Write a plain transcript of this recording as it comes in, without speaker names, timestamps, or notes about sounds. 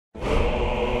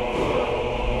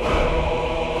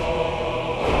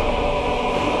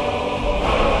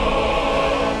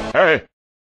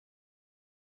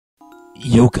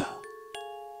Yoga.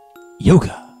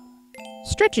 Yoga.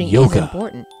 Stretching Yoga. is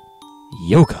important.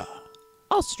 Yoga.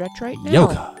 I'll stretch right now.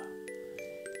 Yoga.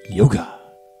 Yoga.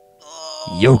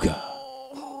 Yoga.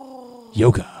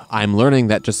 Yoga. I'm learning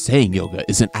that just saying yoga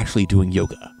isn't actually doing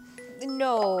yoga.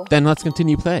 No. Then let's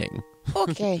continue playing.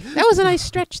 Okay. That was a nice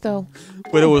stretch, though.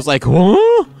 But it was like, huh?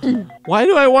 Why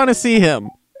do I want to see him?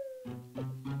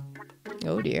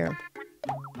 Oh, dear.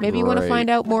 Maybe you want to find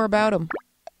out more about him.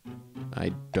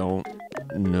 I don't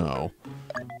know.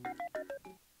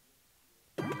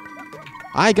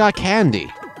 I got candy.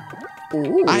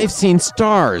 Ooh. I've seen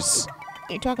stars.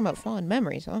 You're talking about fond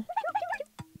memories, huh?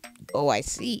 Oh, I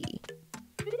see.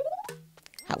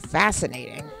 How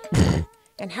fascinating.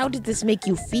 And how did this make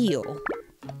you feel?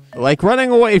 Like running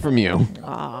away from you.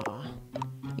 Ah,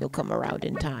 you'll come around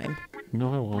in time.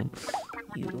 No, I won't.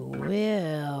 You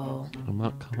will. I'm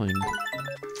not coming.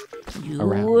 You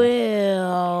around.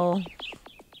 will.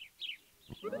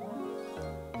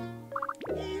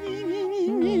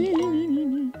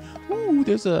 Ooh,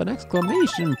 there's an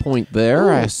exclamation point there,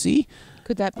 Ooh. I see.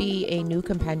 Could that be a new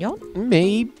companion?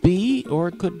 Maybe, or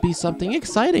it could be something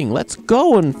exciting. Let's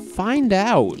go and find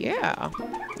out. Yeah.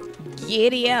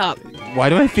 Giddy up. Why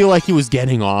do I feel like he was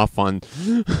getting off on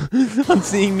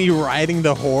seeing me riding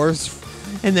the horse,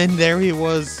 and then there he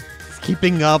was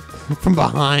keeping up from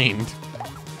behind,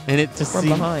 and it just From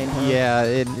seemed, behind, huh?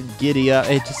 yeah, giddy up.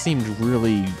 It just seemed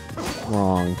really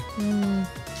wrong.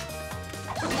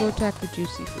 Go attack the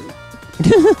juicy fruit.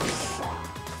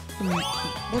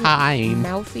 Kind.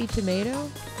 Mouthy tomato?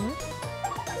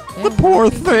 What? The poor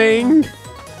thing.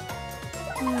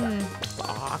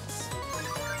 Fox.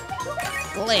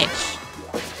 Glitch.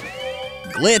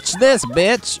 Glitch this,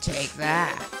 bitch. Take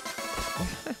that.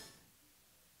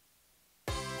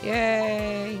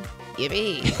 Yay.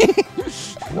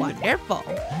 Yippee. Wonderful.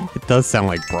 It does sound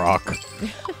like Brock.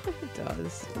 It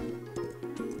does.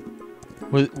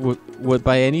 Would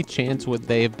by any chance would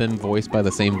they have been voiced by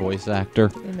the same voice actor?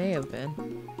 They may have been.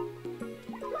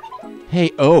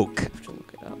 Hey, Oak, I have to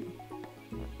look it up.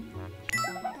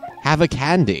 have a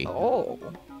candy. Oh.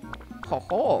 Ho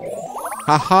ho.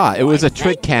 Haha, it was a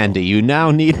trick candy. You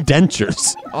now need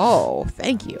dentures. Oh,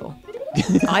 thank you.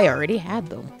 I already had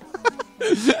them.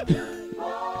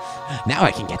 Now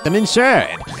I can get them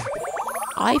insured.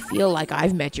 I feel like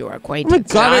I've met your Oh my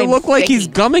acquaintance. god, and it looked like he's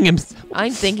gumming himself.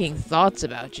 I'm thinking thoughts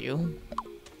about you.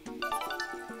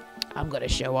 I'm gonna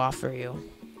show off for you.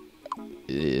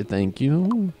 Thank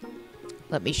you.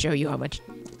 Let me show you how much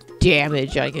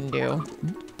damage I can do.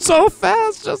 So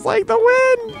fast, just like the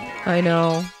wind. I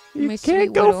know. You My can't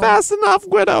sweet go widow. fast enough,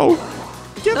 Widow.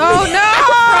 Get me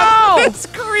Oh no! It's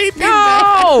creepy.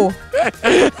 No!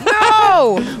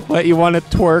 No! What, you want to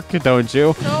twerk, don't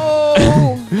you? No!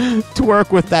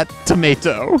 Twerk with that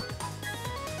tomato.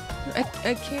 I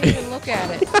can't even look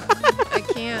at it. I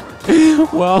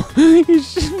can't. Well,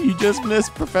 you just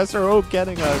missed Professor Oak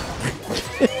getting a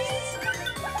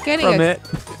Getting from a it.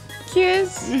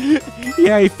 kiss.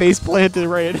 Yeah, he face planted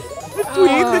right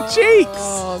between the cheeks.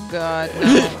 Oh god,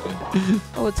 no.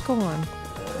 Oh, it's gone.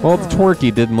 Well, the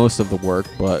twerky did most of the work,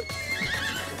 but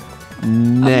A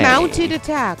nay. mounted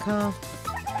attack, huh?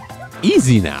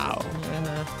 Easy now.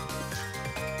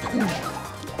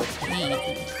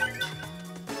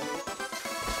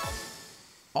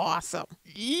 Awesome.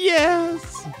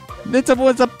 Yes, this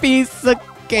was a piece of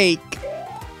cake.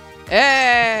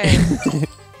 Hey!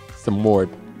 Some more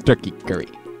turkey curry.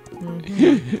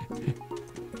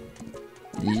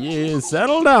 Yeah,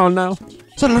 settle down now.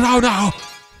 Settle down now.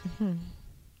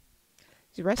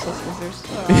 He's restless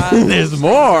because There's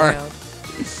more.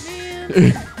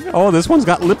 Man. Oh, this one's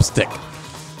got lipstick.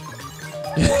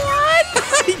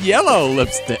 What? Yellow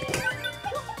lipstick.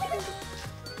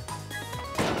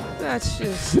 That's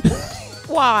just...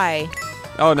 Why?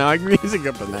 Oh, now I'm using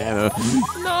a banana.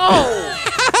 No!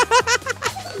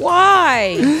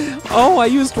 Why? Oh, I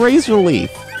used razor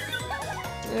leaf.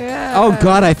 Yeah. Oh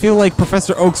god, I feel like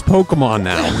Professor Oak's Pokemon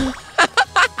now.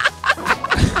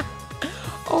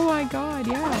 Oh my god,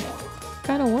 yeah.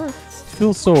 Kind of works.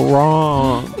 Feels so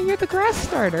wrong. You're the grass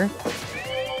starter.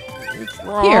 It's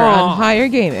wrong. Here on Higher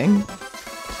Gaming.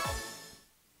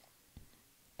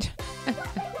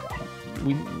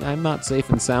 I'm not safe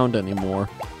and sound anymore.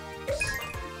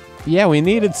 Yeah, we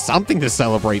needed something to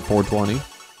celebrate 420.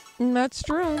 That's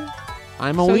true.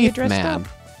 I'm a So you leaf dressed man. up.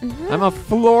 Mhm. I'm a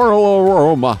floral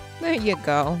aroma. There you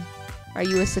go. Are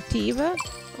you a sativa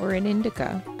or an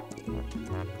indica?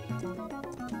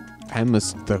 I'm a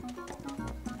Stakinga.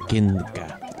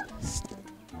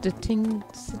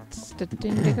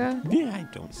 Statindica? Yeah, I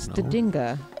don't know.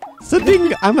 Stadinga. So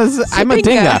ding. I'm a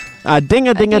dinga.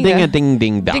 Dinga dinga dinga ding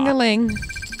ding da. Ding-a-ling.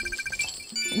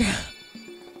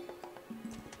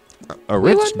 A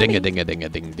rich dinga dinga dinga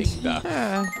ding ding da.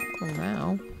 Oh,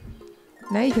 wow.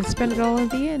 Now you can spend it all at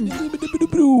the end.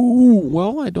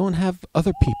 Well, I don't have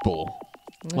other people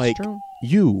That's like true.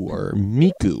 you or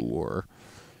Miku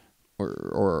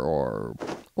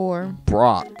or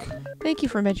Brock. Thank you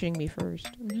for mentioning me first.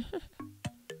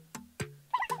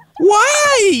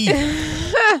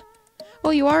 Why?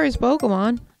 Well, you are his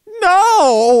Pokemon.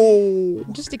 No.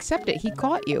 Just accept it. He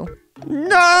caught you.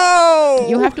 No.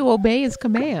 You have to obey his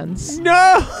commands.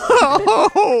 No.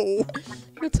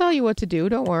 He'll tell you what to do.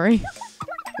 Don't worry.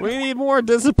 We need more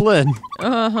discipline.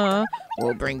 Uh-huh.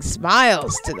 We'll bring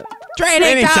smiles to the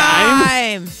training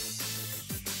time.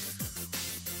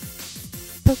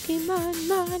 Pokemon,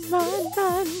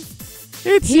 mon.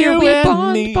 It's Here you we and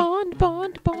bond, me.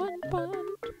 bond.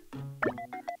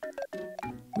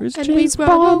 Where's And James we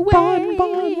run Bond?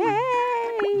 away.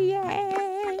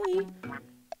 Yay.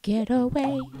 Get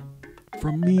away.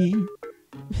 From me.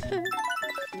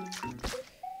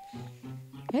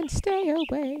 And stay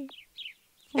away.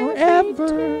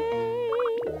 Forever.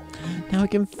 Now I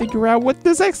can figure out what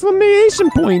this exclamation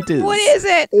point is. What is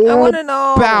it? I want to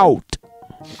know. About.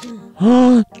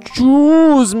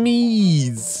 Choose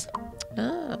me's.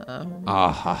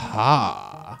 Ah.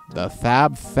 Ha. The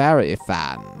Fab Fairy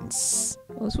fans.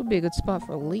 Well, this would be a good spot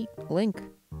for Link.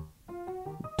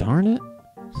 Darn it.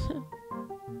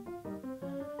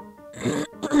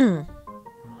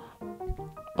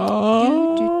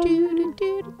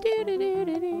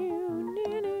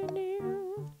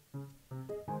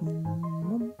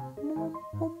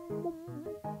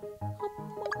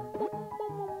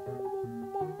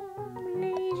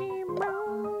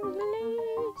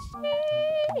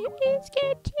 It's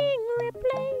getting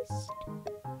replaced.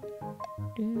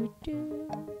 We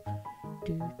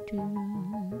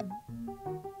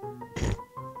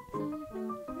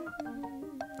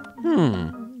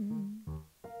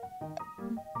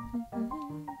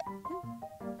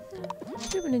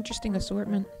have an interesting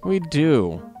assortment. We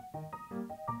do.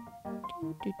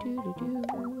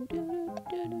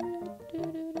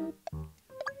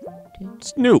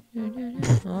 Snoop.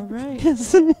 All right. Hey.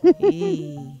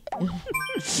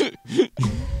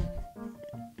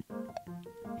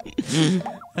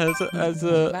 as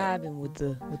a Vibing with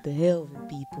the Helvet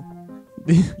people.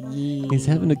 Yeah. he's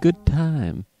having a good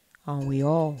time. Aren't we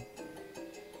all?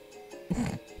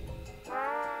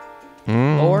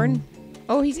 Lauren?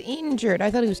 Oh, he's injured. I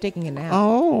thought he was taking a nap.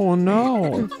 Oh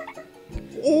no.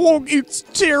 Oh, it's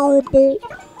terrible.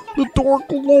 The Dark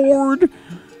Lord.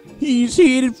 He's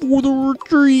headed for the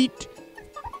retreat.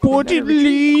 But at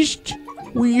least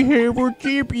we have our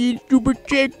champions to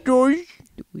protect us.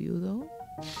 Do you, though?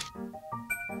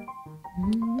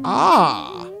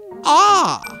 Ah.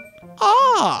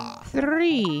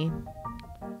 3.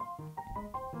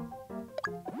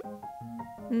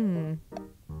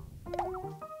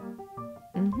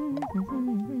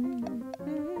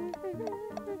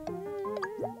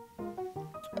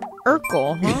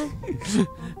 Urkel, huh?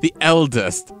 The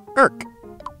eldest. Urk.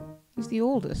 He's the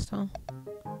oldest, huh?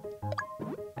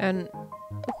 And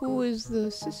who is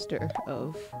the sister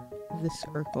of this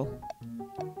Urkel?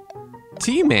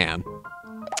 T-Man.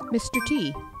 Mr.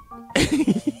 T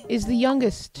is the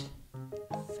youngest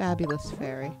fabulous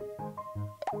fairy.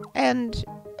 And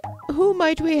who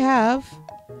might we have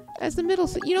as the middle?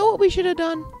 You know what we should have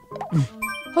done?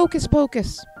 Hocus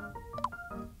Pocus.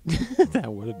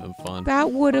 That would have been fun.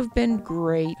 That would have been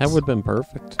great. That would have been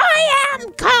perfect. I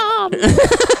am calm.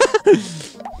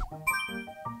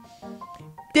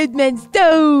 Dead man's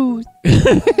toes.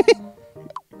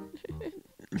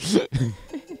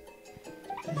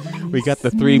 We got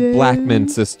the 3 Blackman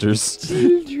sisters.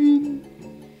 Children.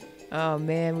 Oh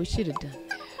man, we should have done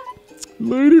that.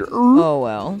 Lady Earth. Oh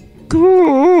well.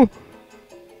 Go.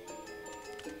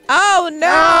 Oh no!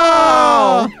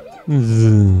 Ah!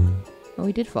 Oh,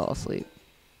 he did fall asleep.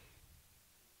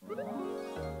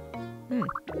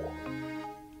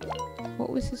 What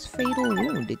was his fatal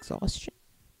wound? Exhaustion?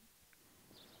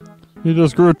 He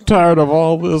just grew tired of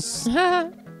all this.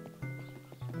 Well,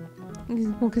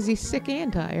 because he's sick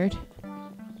and tired.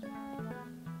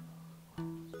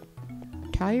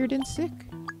 Tired and sick.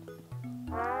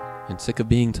 And sick of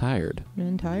being tired.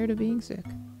 And tired of being sick.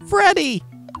 Freddy!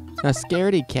 A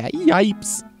scaredy cat.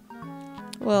 Yipes.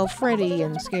 Well, Freddy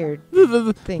and scared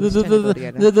things tend to go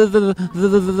together.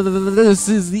 This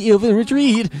is the Elven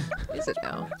Retreat. Is it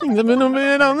now? Things have been a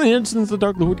bit on the edge since the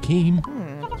Dark Lord came.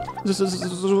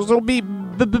 So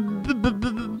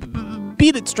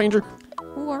beat it, stranger.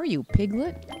 Who are you,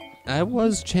 Piglet? I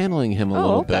was channeling him a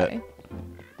little bit.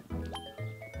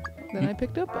 Then I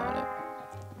picked up on it.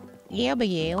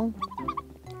 Yabba-yale.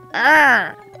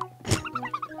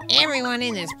 Everyone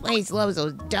in this place loves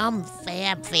those dumb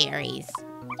fab fairies.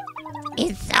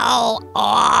 It's so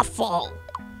awful.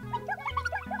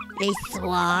 They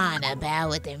swan about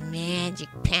with their magic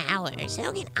powers.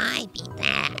 How can I be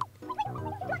that?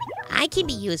 I can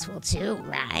be useful too,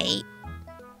 right?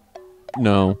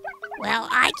 No. Well,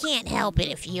 I can't help it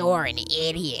if you're an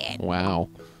idiot. Wow.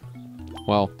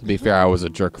 Well, to be fair, I was a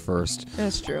jerk first.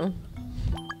 That's true.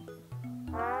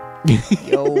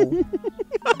 Yo.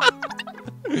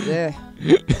 There.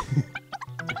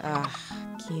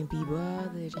 Can't be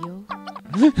bothered, yo.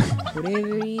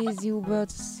 Whatever it is you about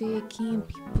to say, can't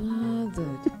be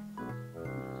bothered.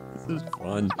 This is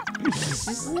fun.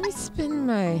 Just let me spend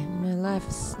my life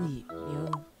asleep,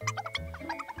 yo.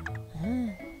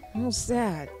 What's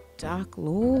that, Dark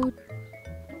Lord?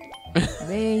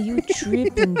 Man, you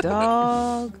tripping,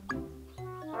 dog.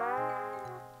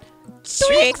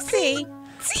 Trixie!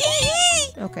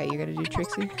 Okay, you're gonna do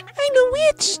Trixie? I'm a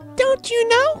witch, don't you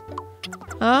know?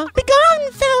 Huh?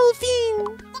 Begone, foul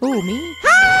fiend! Who, me?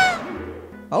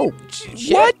 Oh,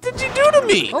 shit. What did you do to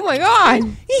me? Oh my god!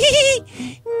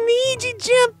 Made you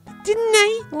jump, didn't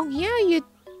I? Well, yeah, you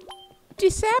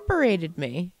disapparated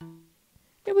me.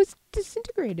 It was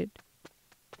disintegrated.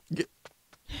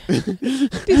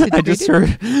 I just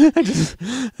heard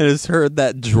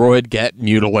that droid get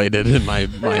mutilated in my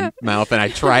mouth, and I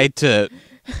tried to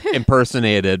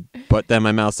impersonate it, but then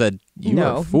my mouth said, "You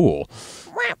are a fool."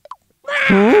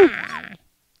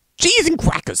 Cheese and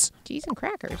crackers. Cheese and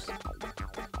crackers.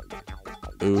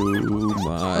 Oh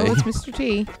my! Oh, it's Mr.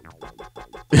 T.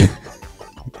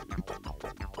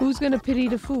 Who's gonna pity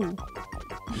the fool?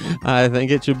 I think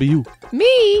it should be you.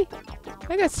 Me?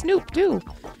 I got Snoop too.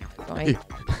 Fine.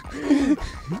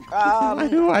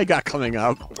 Who I got coming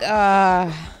up?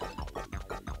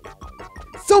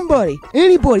 Somebody,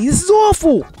 anybody, this is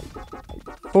awful.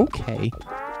 Okay.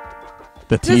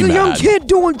 The There's a young kid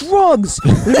doing drugs.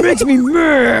 It makes me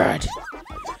mad.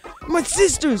 My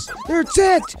sisters, they're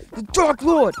attacked. The Dark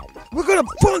Lord. We're gonna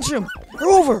punch him.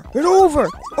 Over and over.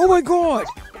 Oh my god.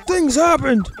 Things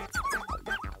happened.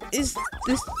 Is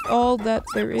this all that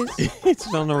there is?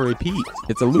 It's on a repeat.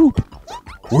 It's a loop.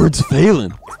 Words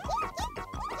failing.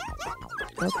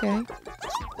 Okay.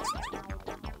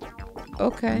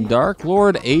 Okay. Dark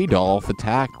Lord Adolf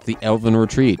attacked the Elven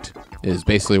Retreat, is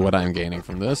basically what I'm gaining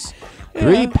from this. Yeah.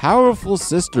 3 powerful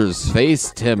sisters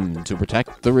faced him to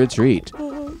protect the retreat.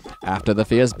 After the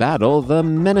fierce battle, the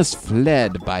menace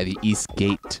fled by the East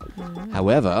Gate.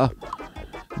 However,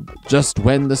 just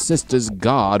when the sisters'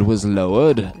 guard was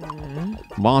lowered,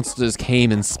 monsters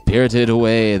came and spirited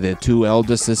away the 2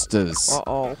 elder sisters.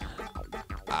 Uh-oh.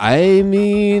 I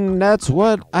mean, that's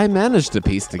what I managed to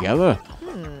piece together.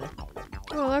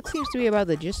 Well, that seems to be about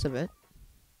the gist of it.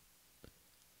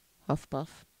 Huff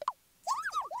puff.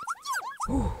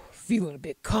 Feeling a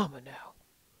bit calmer now.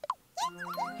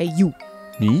 Hey, you.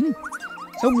 Me?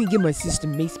 Help me get my sister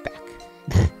Mace back.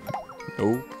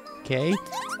 Okay.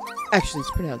 Actually,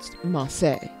 it's pronounced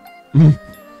Marseille. Right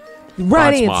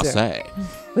That's answer. Marseille.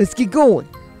 Let's get going.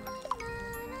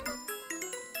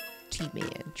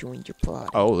 T-Man joined your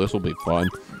party. Oh, this will be fun.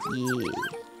 Yeah.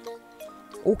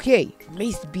 Okay,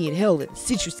 Mace is being held in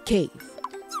Citrus Cave.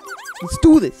 Let's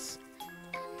do this.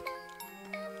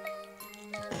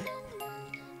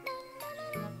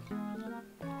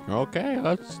 Okay,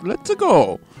 let's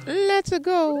go. Let's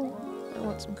go. I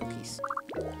want some cookies.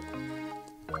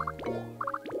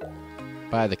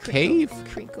 By the cave?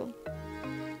 Crinkle.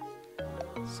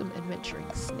 Some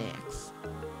adventuring snacks.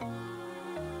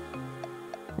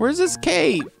 Where's this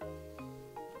cave?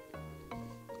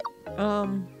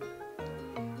 On.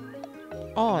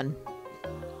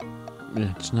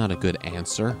 It's not a good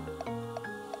answer.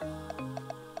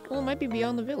 Well, it might be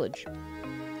beyond the village.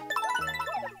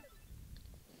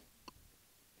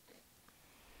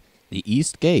 The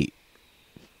East Gate.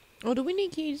 Oh, do we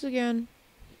need keys again?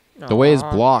 The way is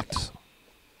Aw, blocked.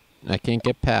 I can't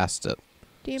get past it.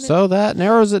 Damn it. So that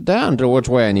narrows it down to which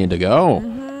way I need to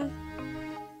go.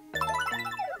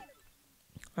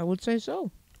 I would say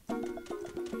so.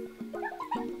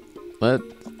 Let's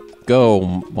go,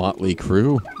 motley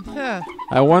crew. Huh.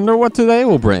 I wonder what today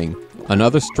will bring.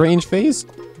 Another strange face?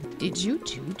 Did you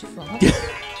toot, Father?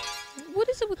 What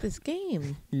is it with this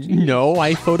game? No,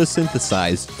 I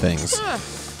photosynthesized things.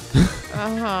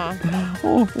 Uh-huh.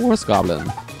 Oh, Force Goblin.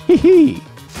 Hee hee.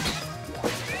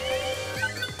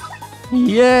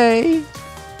 Yay.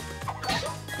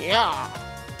 Yeah.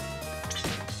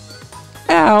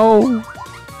 Ow.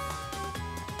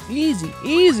 Easy,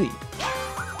 easy.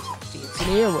 See, it's an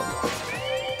arrow.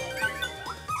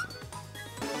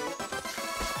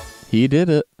 He did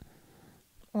it.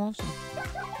 Awesome.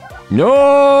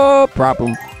 No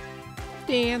problem.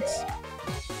 Dance.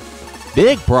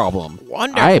 Big problem.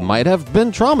 Wonderful. I might have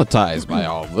been traumatized by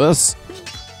all this.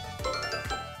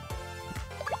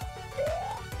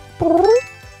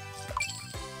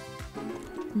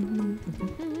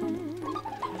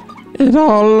 It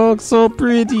all looks so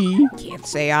pretty. Can't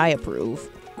say I approve.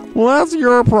 Well, that's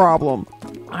your problem.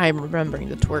 I'm remembering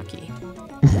the twerky.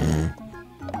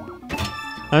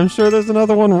 I'm sure there's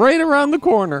another one right around the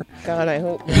corner. God, I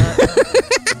hope not.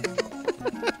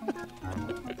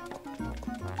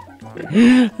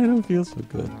 I don't feel so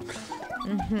good.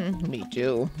 Me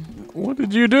too. What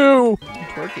did you do?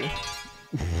 Twerky.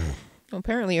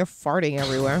 Apparently you're farting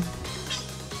everywhere.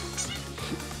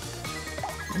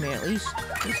 I mean, at least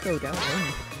go down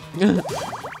in.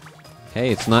 Hey,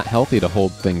 it's not healthy to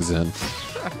hold things in.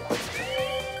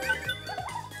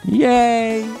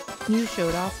 Yay! You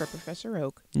showed off for Professor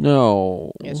Oak.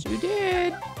 No. Yes, you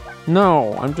did.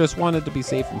 No, I just wanted to be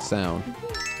safe and sound.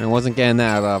 I wasn't getting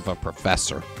that out of a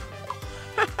professor.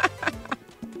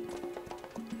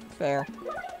 Fair.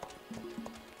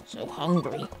 So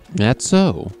hungry. That's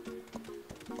so.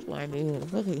 Climbing a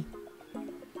cookie.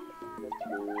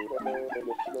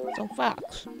 So,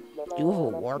 Fox, do you have a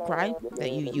war cry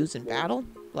that you use in battle?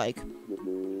 Like,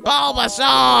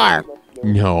 Bulbasaur!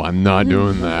 No, I'm not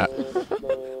doing that.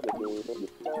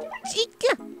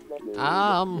 Chica.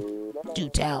 Do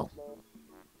tell.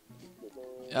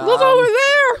 Look over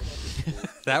there!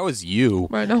 That was you.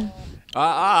 I know.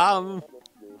 Uh-oh.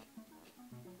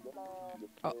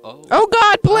 Oh,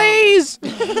 God, please!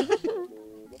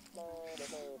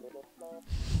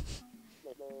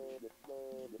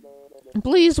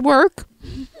 Please work.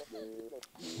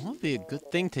 That would be a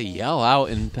good thing to yell out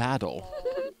in battle.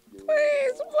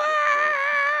 Please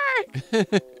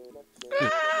work!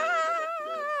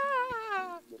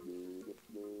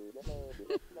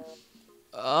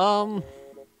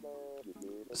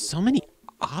 So many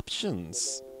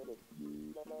options.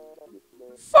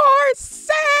 For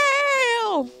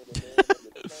sale!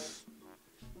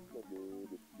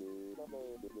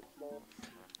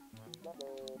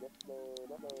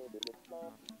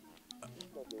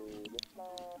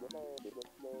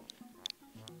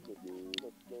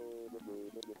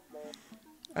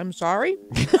 I'm sorry?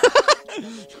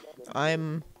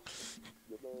 I'm...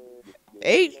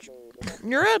 H.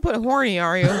 You're gonna put horny,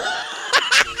 are you?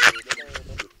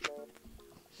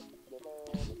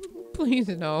 Please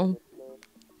no.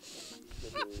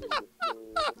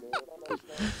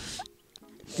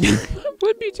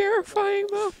 Would be terrifying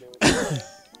though.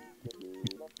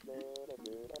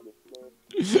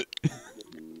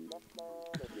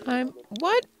 I'm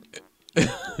what?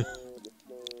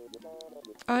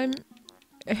 I'm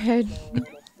head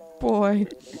boy.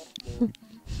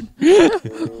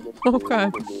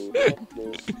 Okay.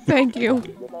 Thank you.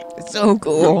 It's so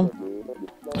cool.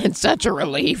 It's such a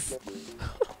relief.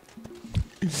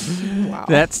 Wow.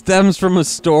 That stems from a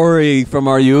story from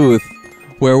our youth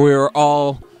where we were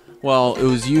all, well, it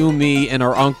was you, me, and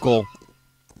our uncle.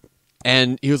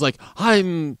 And he was like,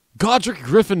 I'm Godric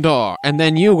Gryffindor. And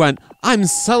then you went, I'm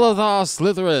Salazar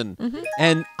Slytherin. Mm-hmm.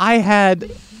 And I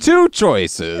had two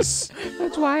choices.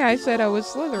 That's why I said I was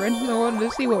Slytherin. I wanted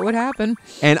to see what would happen.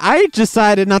 And I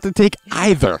decided not to take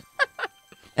either.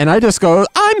 And I just go,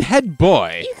 I'm head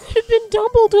boy. You could have been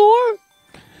Dumbledore.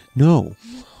 No.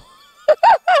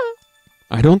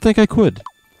 I don't think I could.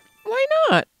 Why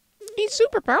not? He's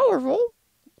super powerful.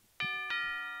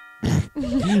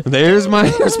 There's my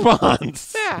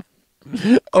response. Yeah.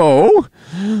 Oh,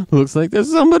 looks like there's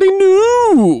somebody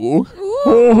new.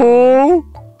 Ho ho.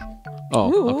 Oh,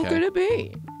 Ooh, who okay. could it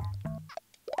be?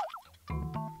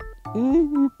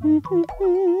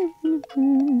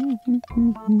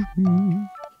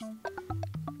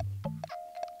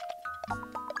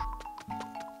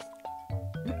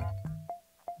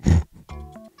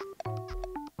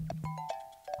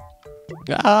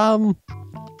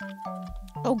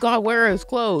 Oh God, where are his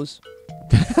clothes?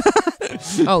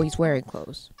 Oh, he's wearing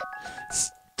clothes.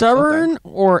 Stubborn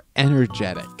or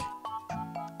energetic?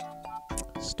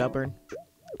 Stubborn.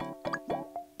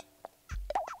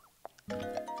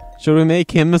 Should we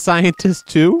make him a scientist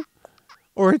too?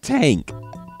 Or a tank?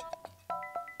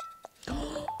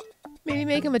 Maybe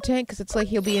make him a tank because it's like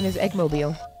he'll be in his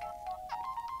Eggmobile.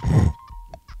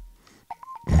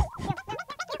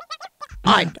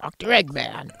 I'm Dr.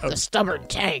 Eggman, the stubborn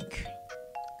tank.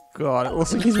 God, it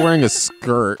looks like he's wearing a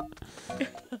skirt.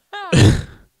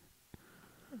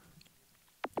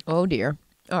 Oh dear.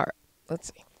 All right,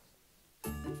 let's see.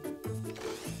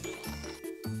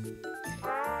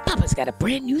 Papa's got a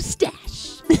brand new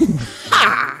stash.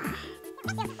 Ha!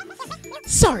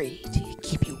 Sorry to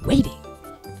keep you waiting.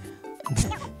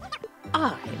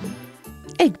 I'm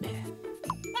Eggman.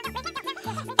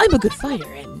 I'm a good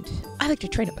fighter and I like to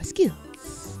train up my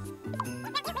skills.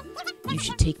 You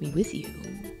should take me with you.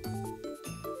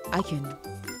 I can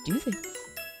do this.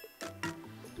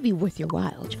 It'll be worth your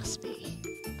while, trust me.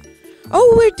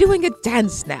 Oh, we're doing a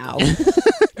dance now.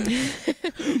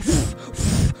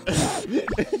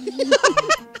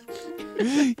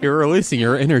 You're releasing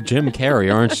your inner Jim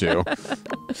Carrey, aren't you?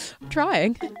 I'm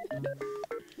trying.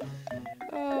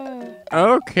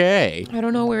 Okay. I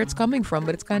don't know where it's coming from,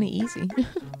 but it's kind of easy.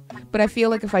 But I feel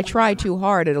like if I try too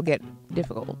hard, it'll get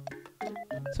difficult.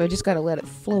 So I just gotta let it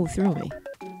flow through me.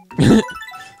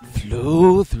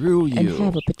 Flow through And you.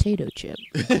 have a potato chip.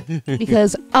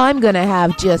 Because I'm gonna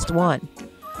have just one.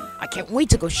 I can't wait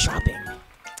to go shopping.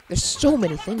 There's so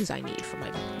many things I need for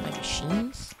my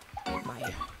machines.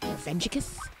 My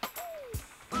Revengicus.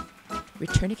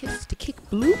 Returnicus to kick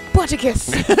blue butticus.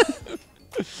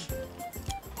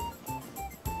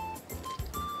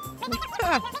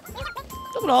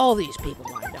 Look at all these people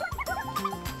lined up.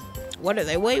 What are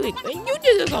they waiting? You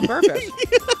did this on purpose.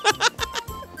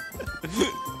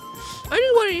 I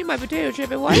just want to eat my potato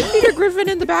chip. And why is Peter Griffin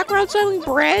in the background selling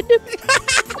bread?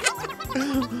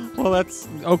 Well, that's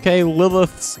okay.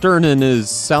 Lilith Sternin is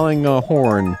selling a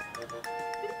horn.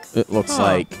 It looks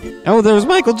like. Oh, there's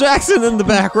Michael Jackson in the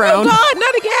background. Oh, God,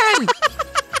 not again!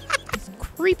 He's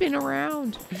creeping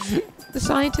around. The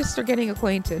scientists are getting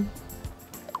acquainted.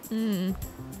 The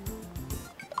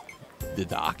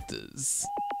doctors.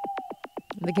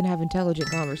 They can have intelligent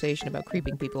conversation about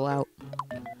creeping people out.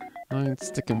 I'm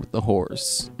sticking with the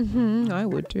horse. I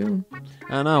would too.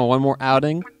 I don't know. One more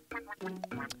outing?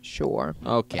 Sure.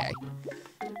 Okay.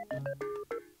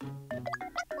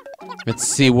 Let's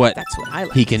see what That's what I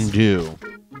like. he can do.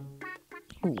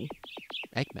 Ooh.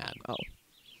 Eggman.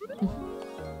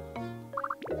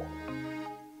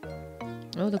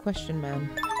 Oh, the question man.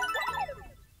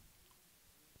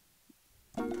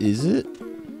 Is it?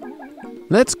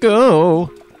 Let's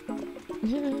go.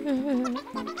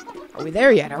 Are we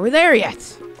there yet? Are we there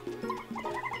yet?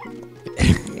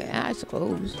 Yeah, I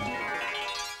suppose.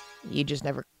 You just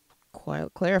never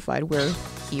quite clarified where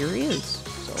here is.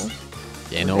 So,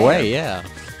 In a way, yeah.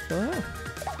 sure.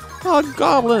 Oh,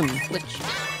 goblin.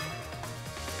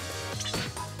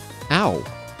 Ow.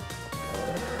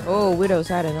 Oh, Widow's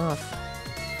had enough.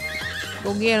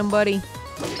 Go get him, buddy.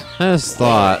 I just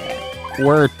thought,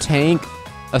 we're a tank,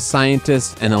 a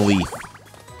scientist, and a leaf.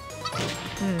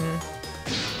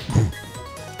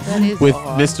 That is With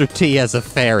odd. Mr. T as a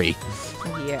fairy.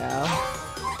 Yeah.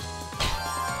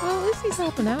 Well, at least he's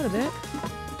helping out a bit.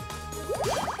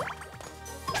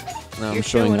 No, I'm You're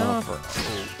showing showing off.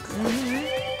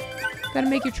 Gotta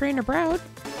make your trainer proud.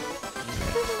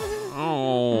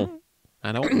 Oh.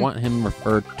 I don't want him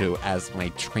referred to as my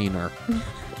trainer.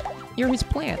 You're his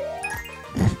plant.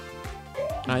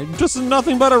 I'm just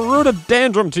nothing but a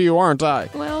rhododendron to you, aren't I?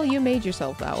 Well, you made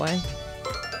yourself that way.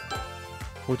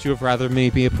 Would you have rather me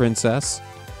be a princess?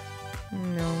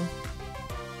 No.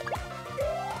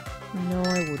 No,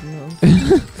 I wouldn't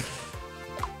have.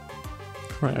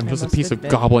 Right, I'm I just a must piece of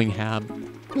admit. gobbling ham.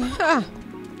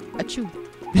 Achoo.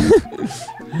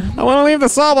 I want to leave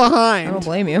this all I don't behind.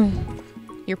 blame you.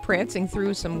 You're prancing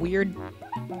through some weird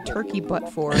turkey butt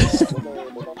forest.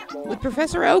 With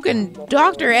Professor Oak and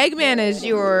Dr. Eggman as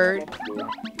your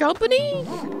company?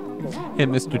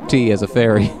 And Mr. T as a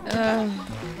fairy.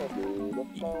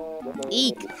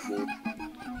 Eek.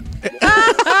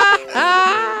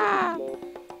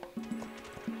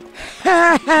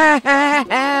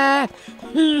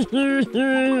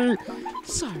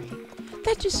 Sorry,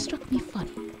 that just struck me funny.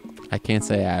 I can't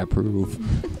say I approve.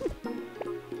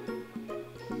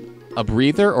 A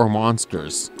breather or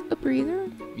monsters? A breather?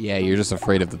 Yeah, you're just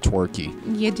afraid of the twerky.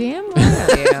 You damn right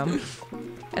I am.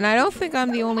 And I don't think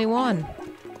I'm the only one.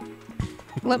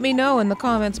 Let me know in the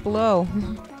comments below.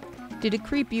 Did it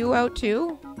creep you out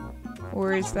too?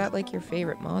 Or is that like your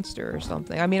favorite monster or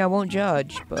something? I mean, I won't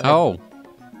judge, but... Oh,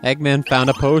 Eggman found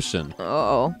a potion.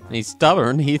 Uh-oh. He's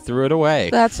stubborn, he threw it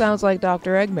away. That sounds like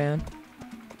Dr. Eggman.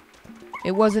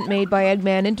 It wasn't made by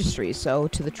Eggman Industries, so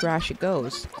to the trash it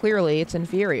goes. Clearly, it's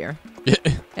inferior.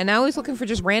 And now he's looking for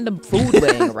just random food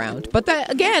laying around. But that,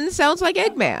 again, sounds like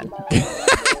Eggman.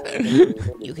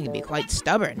 You can be quite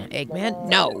stubborn, Eggman.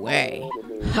 No way.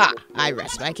 Ha! I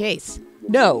rest my case.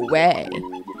 No way.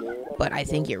 But I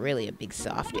think you're really a big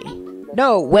softy.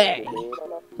 No way.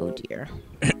 Oh, dear.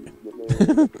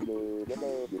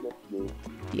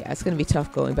 Yeah, it's going to be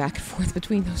tough going back and forth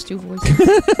between those two voices.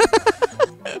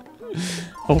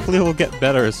 Hopefully it will get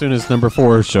better as soon as number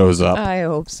 4 shows up. I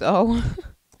hope so.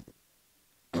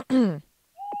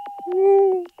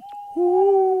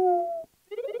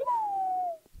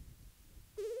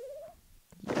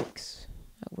 Yikes.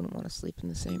 I wouldn't want to sleep in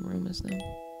the same room as them.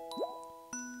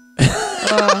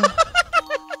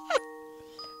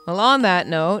 Well, on that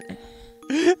note,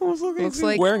 looks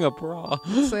like wearing a bra.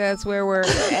 so that's where we're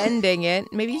ending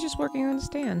it. Maybe he's just working on a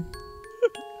stand.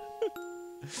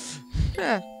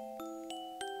 Huh.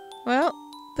 Well,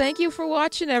 thank you for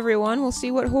watching, everyone. We'll see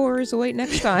what horrors await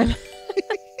next time.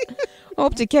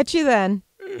 Hope to catch you then.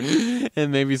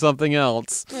 And maybe something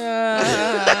else.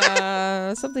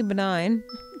 Something benign.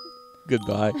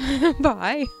 Goodbye.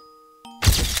 Bye.